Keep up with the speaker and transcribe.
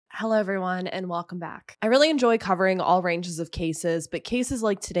Hello everyone and welcome back. I really enjoy covering all ranges of cases, but cases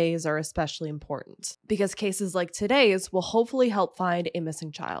like today's are especially important because cases like today's will hopefully help find a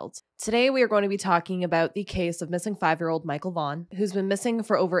missing child. Today we are going to be talking about the case of missing 5-year-old Michael Vaughan, who's been missing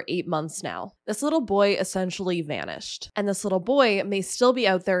for over 8 months now. This little boy essentially vanished, and this little boy may still be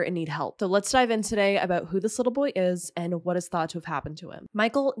out there and need help. So let's dive in today about who this little boy is and what is thought to have happened to him.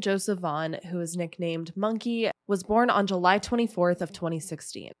 Michael Joseph Vaughan, who is nicknamed Monkey, was born on July 24th of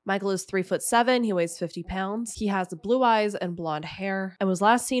 2016. Michael is 3'7", he weighs 50 pounds, he has blue eyes and blonde hair, and was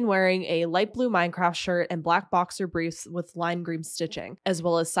last seen wearing a light blue Minecraft shirt and black boxer briefs with lime green stitching, as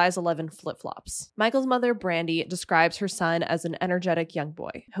well as size 11 flip-flops. Michael's mother, Brandy, describes her son as an energetic young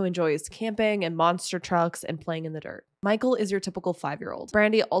boy who enjoys camping and monster trucks and playing in the dirt. Michael is your typical 5-year-old.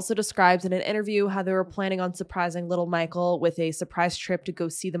 Brandy also describes in an interview how they were planning on surprising little Michael with a surprise trip to go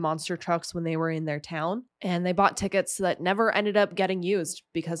see the monster trucks when they were in their town. And they bought tickets that never ended up getting used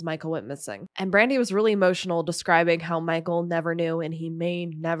because Michael went missing. And Brandy was really emotional, describing how Michael never knew, and he may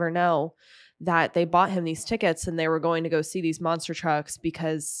never know, that they bought him these tickets and they were going to go see these monster trucks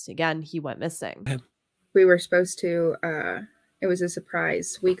because, again, he went missing. We were supposed to, it was a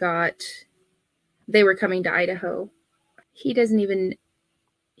surprise. They were coming to Idaho. He doesn't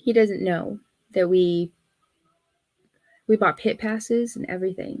know that we bought pit passes and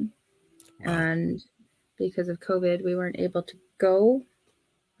everything. Wow. And because of COVID, we weren't able to go.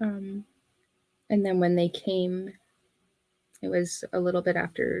 And then when they came, it was a little bit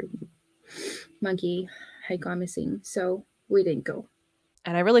after Monkey had gone missing, so we didn't go.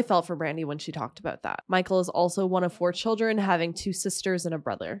 And I really felt for Brandy when she talked about that. Michael is also one of 4 children, having 2 sisters and a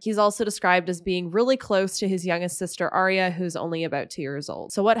brother. He's also described as being really close to his youngest sister, Aria, who's only about 2 years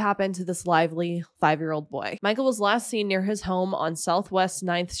old. So what happened to this lively 5-year-old boy? Michael was last seen near his home on Southwest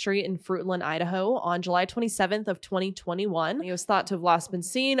 9th Street in Fruitland, Idaho on July 27th of 2021. He was thought to have last been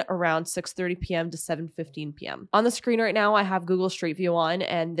seen around 6:30 p.m. to 7:15 p.m. On the screen right now, I have Google Street View on,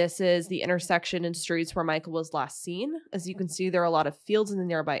 and this is the intersection and streets where Michael was last seen. As you can see, there are a lot of fields in the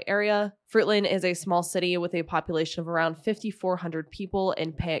nearby area. Fruitland is a small city with a population of around 5,400 people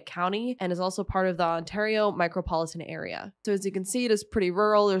in Kait County and is also part of the Ontario micropolitan area. So as you can see, it is pretty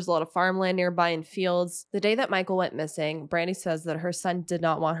rural. There's a lot of farmland nearby and fields. The day that Michael went missing, Brandy says that her son did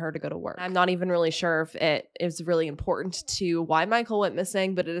not want her to go to work. I'm not even really sure if it is really important to why Michael went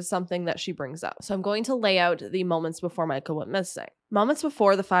missing, but it is something that she brings up. So I'm going to lay out the moments before Michael went missing. Moments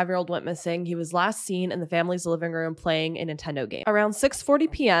before the 5-year-old went missing, he was last seen in the family's living room playing a Nintendo game. Around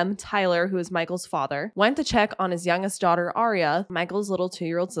 6:40 p.m., Tyler, who is Michael's father, went to check on his youngest daughter, Aria, Michael's little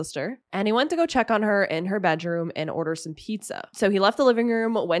 2-year-old sister, and he went to go check on her in her bedroom and order some pizza. So he left the living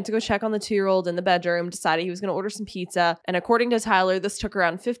room, went to go check on the 2-year-old in the bedroom, decided he was going to order some pizza, and according to Tyler, this took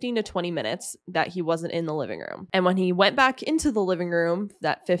around 15 to 20 minutes that he wasn't in the living room. And when he went back into the living room,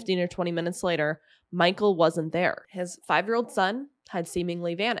 that 15 or 20 minutes later, Michael wasn't there. His 5-year-old son had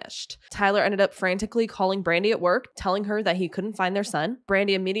seemingly vanished. Tyler ended up frantically calling Brandy at work, telling her that he couldn't find their son.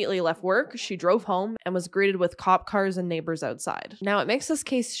 Brandy immediately left work. She drove home and was greeted with cop cars and neighbors outside. Now, what makes this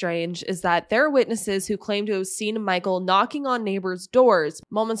case strange is that there are witnesses who claim to have seen Michael knocking on neighbors' doors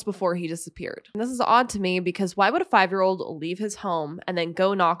moments before he disappeared. And this is odd to me because why would a 5-year-old leave his home and then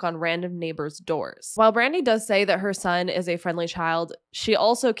go knock on random neighbors' doors? While Brandy does say that her son is a friendly child, she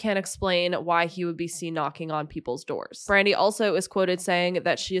also can't explain why he would be seen knocking on people's doors. Brandy also is quoted saying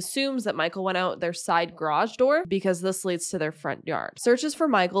that she assumes that Michael went out their side garage door because this leads to their front yard. Searches for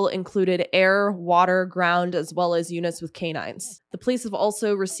Michael included air, water, ground, as well as units with canines. The police have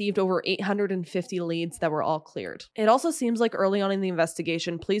also received over 850 leads that were all cleared. It also seems like early on in the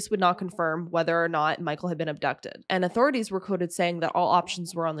investigation, police would not confirm whether or not Michael had been abducted, and authorities were quoted saying that all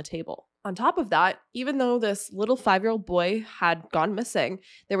options were on the table. On top of that, even though this little 5-year-old boy had gone missing,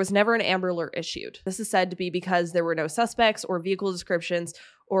 there was never an Amber Alert issued. This is said to be because there were no suspects or vehicle descriptions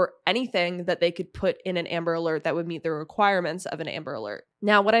or anything that they could put in an Amber Alert that would meet the requirements of an Amber Alert.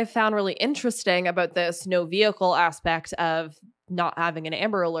 Now, what I found really interesting about this no vehicle aspect of not having an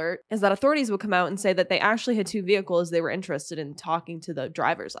Amber Alert is that authorities would come out and say that they actually had 2 vehicles they were interested in talking to the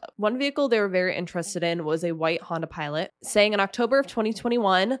drivers of. One vehicle they were very interested in was a white Honda Pilot, saying in October of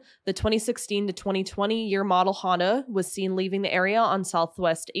 2021, the 2016 to 2020 year model Honda was seen leaving the area on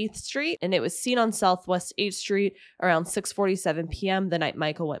Southwest 8th Street, and it was seen on Southwest 8th Street around 6:47 p.m. the night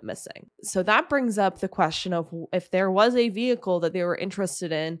Michael went missing. So that brings up the question of if there was a vehicle that they were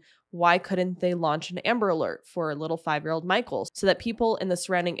interested in, why couldn't they launch an Amber Alert for little 5-year-old Michael so that people in the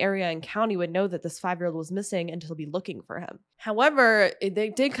surrounding area and county would know that this 5-year-old was missing and to be looking for him? However, they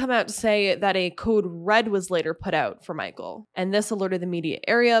did come out to say that a code red was later put out for Michael, and this alerted the immediate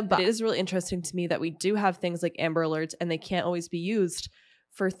area, but it is really interesting to me that we do have things like Amber Alerts and they can't always be used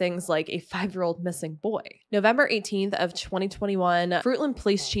for things like a 5-year-old missing boy. November 18th of 2021, Fruitland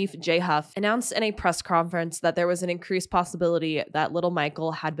Police Chief Jay Huff announced in a press conference that there was an increased possibility that little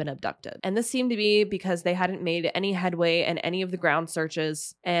Michael had been abducted. And this seemed to be because they hadn't made any headway in any of the ground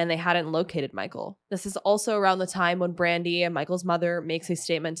searches and they hadn't located Michael. This is also around the time when Brandy, Michael's mother, makes a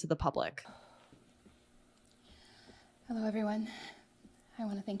statement to the public. Hello, everyone. I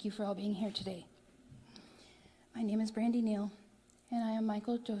want to thank you for all being here today. My name is Brandy Neal, and I am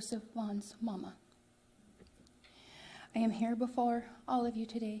Michael Joseph Vaughan's mama. I am here before all of you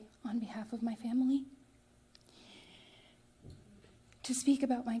today on behalf of my family to speak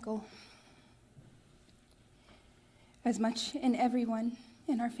about Michael. As much and everyone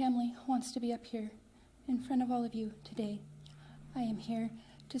in our family wants to be up here in front of all of you today, I am here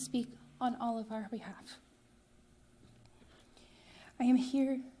to speak on all of our behalf. I am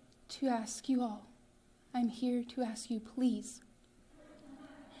here to ask you all. I'm here to ask you, please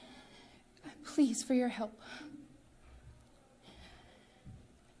for your help.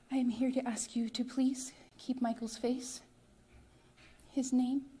 I am here to ask you to please keep Michael's face, his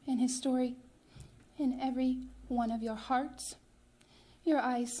name, and his story in every one of your hearts, your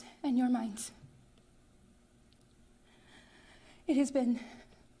eyes, and your minds. It has been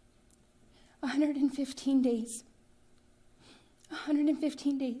 115 days.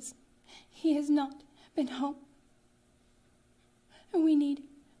 115 days. He has not been home. And we need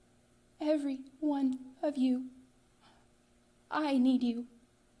every one of you. I need you.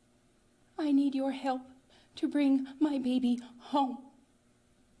 I need your help to bring my baby home.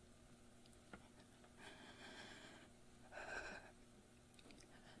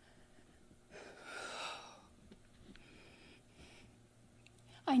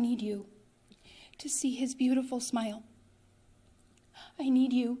 I need you to see his beautiful smile. I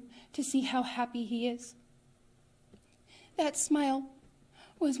need you to see how happy he is. That smile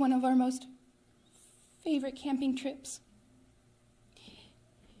was one of our most favorite camping trips.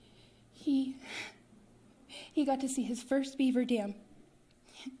 He got to see his first beaver dam,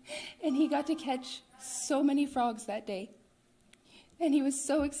 and he got to catch so many frogs that day, and he was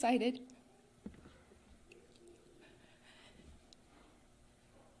so excited.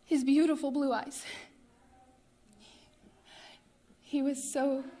 His beautiful blue eyes. He was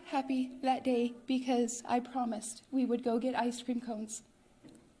so happy that day because I promised we would go get ice cream cones.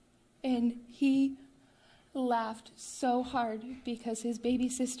 And he laughed so hard because his baby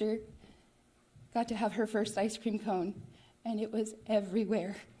sister got to have her first ice cream cone, and it was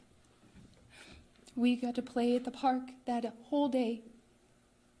everywhere. We got to play at the park that whole day.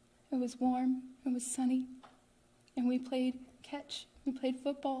 It was warm, it was sunny, and we played catch. We played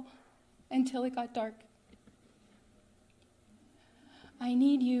football until it got dark. I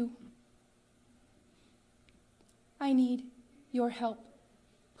need you. I need your help,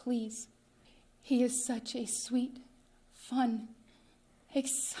 please. He is such a sweet, fun,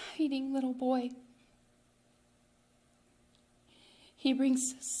 exciting little boy. He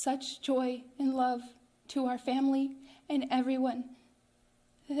brings such joy and love to our family and everyone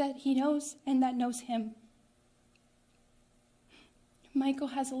that he knows and that knows him. Michael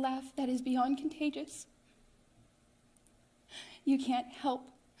has a laugh that is beyond contagious. You can't help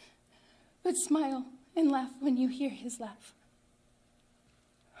but smile and laugh when you hear his laugh.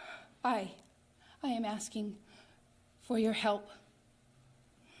 I am asking for your help.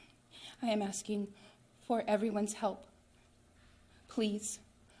 I am asking for everyone's help. Please,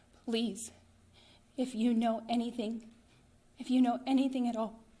 please, if you know anything at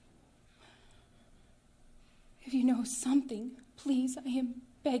all, if you know something, please, I am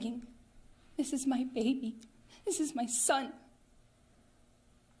begging. This is my baby. This is my son.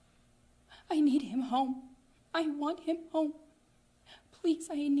 I need him home. I want him home. Please,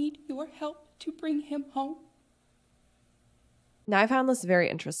 I need your help to bring him home. Now, I found this very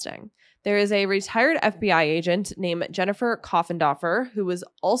interesting. There is a retired FBI agent named Jennifer Coffendorfer, who was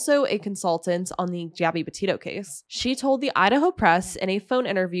also a consultant on the Gabby Petito case. She told the Idaho Press in a phone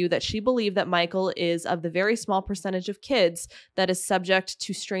interview that she believed that Michael is of the very small percentage of kids that is subject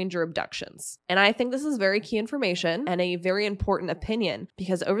to stranger abductions. And I think this is very key information and a very important opinion,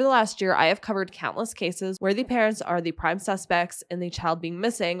 because over the last year, I have covered countless cases where the parents are the prime suspects in the child being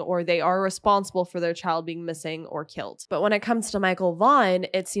missing, or they are responsible for their child being missing or killed. But when it comes to Michael Vaughan,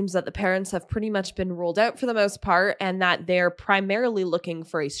 it seems that the parents have pretty much been ruled out for the most part, and that they're primarily looking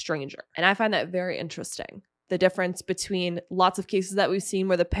for a stranger. And I find that very interesting. The difference between lots of cases that we've seen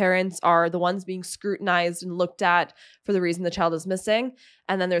where the parents are the ones being scrutinized and looked at for the reason the child is missing.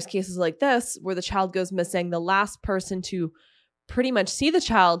 And then there's cases like this where the child goes missing. The last person to pretty much see the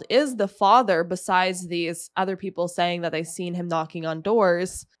child is the father, besides these other people saying that they've seen him knocking on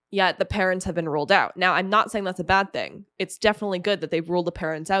doors, yet the parents have been ruled out. Now, I'm not saying that's a bad thing. It's definitely good that they've ruled the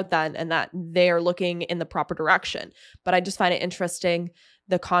parents out then and that they are looking in the proper direction. But I just find it interesting,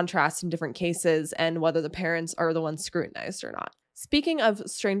 the contrast in different cases and whether the parents are the ones scrutinized or not. Speaking of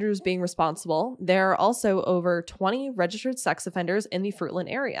strangers being responsible, there are also over 20 registered sex offenders in the Fruitland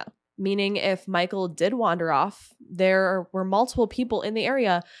area, meaning if Michael did wander off, there were multiple people in the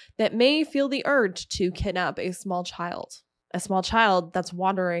area that may feel the urge to kidnap a small child that's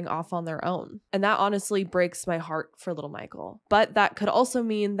wandering off on their own. And that honestly breaks my heart for little Michael. But that could also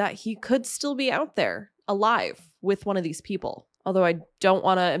mean that he could still be out there alive with one of these people. Although I don't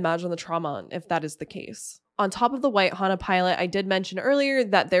want to imagine the trauma if that is the case. On top of the white Honda Pilot, I did mention earlier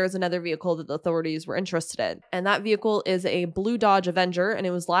that there is another vehicle that the authorities were interested in. And that vehicle is a blue Dodge Avenger, and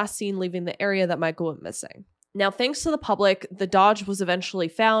it was last seen leaving the area that Michael went missing. Now, thanks to the public, the Dodge was eventually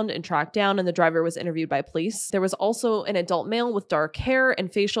found and tracked down, and the driver was interviewed by police. There was also an adult male with dark hair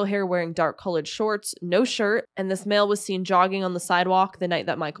and facial hair wearing dark colored shorts, no shirt, and this male was seen jogging on the sidewalk the night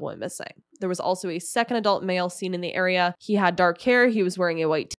that Michael went missing. There was also a second adult male seen in the area. He had dark hair, he was wearing a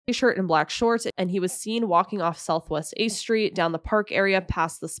white t-shirt and black shorts, and he was seen walking off Southwest 8th Street down the park area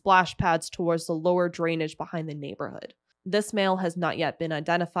past the splash pads towards the lower drainage behind the neighborhood. This male has not yet been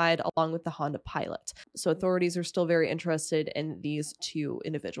identified, along with the Honda Pilot. So authorities are still very interested in these two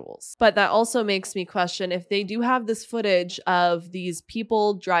individuals. But that also makes me question if they do have this footage of these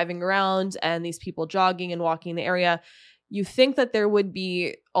people driving around and these people jogging and walking the area, you think that there would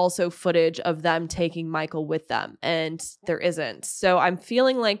be also footage of them taking Michael with them, and there isn't. So I'm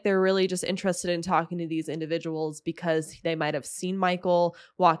feeling like they're really just interested in talking to these individuals because they might have seen Michael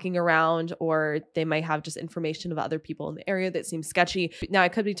walking around, or they might have just information of other people in the area that seems sketchy. Now, I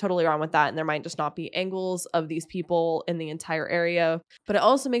could be totally wrong with that, and there might just not be angles of these people in the entire area. But it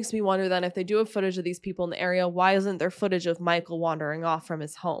also makes me wonder then, if they do have footage of these people in the area, why isn't there footage of Michael wandering off from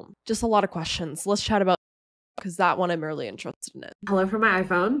his home? Just a lot of questions. Let's chat about because that one I'm really interested in. Hello from my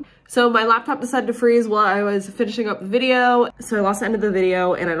iPhone. So my laptop decided to freeze while I was finishing up the video. So I lost the end of the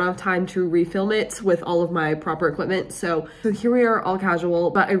video and I don't have time to refilm it with all of my proper equipment. So here we are, all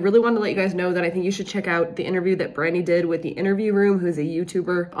casual, but I really wanted to let you guys know that I think you should check out the interview that Brandy did with the Interview Room, who's a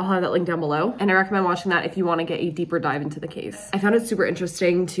YouTuber. I'll have that link down below. And I recommend watching that if you want to get a deeper dive into the case. I found it super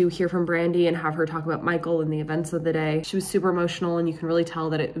interesting to hear from Brandy and have her talk about Michael and the events of the day. She was super emotional, and you can really tell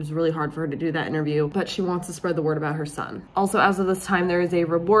that it was really hard for her to do that interview, but she wants to spread the word about her son. Also, as of this time, there is a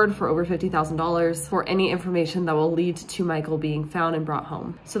reward for over $50,000 for any information that will lead to Michael being found and brought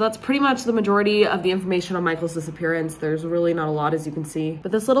home. So that's pretty much the majority of the information on Michael's disappearance. There's really not a lot, as you can see,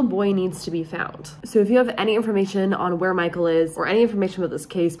 but this little boy needs to be found. So if you have any information on where Michael is or any information about this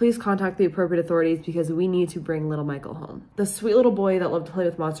case, please contact the appropriate authorities because we need to bring little Michael home. The sweet little boy that loved to play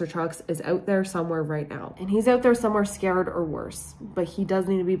with monster trucks is out there somewhere right now, and he's out there somewhere scared or worse, but he does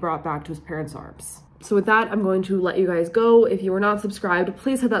need to be brought back to his parents' arms. So with that, I'm going to let you guys go. If you are not subscribed,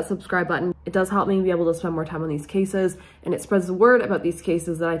 please hit that subscribe button. It does help me be able to spend more time on these cases, and it spreads the word about these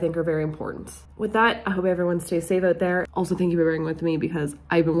cases that I think are very important. With that, I hope everyone stays safe out there. Also, thank you for bearing with me because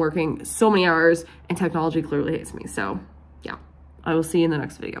I've been working so many hours and technology clearly hates me. So yeah, I will see you in the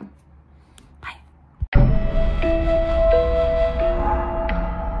next video.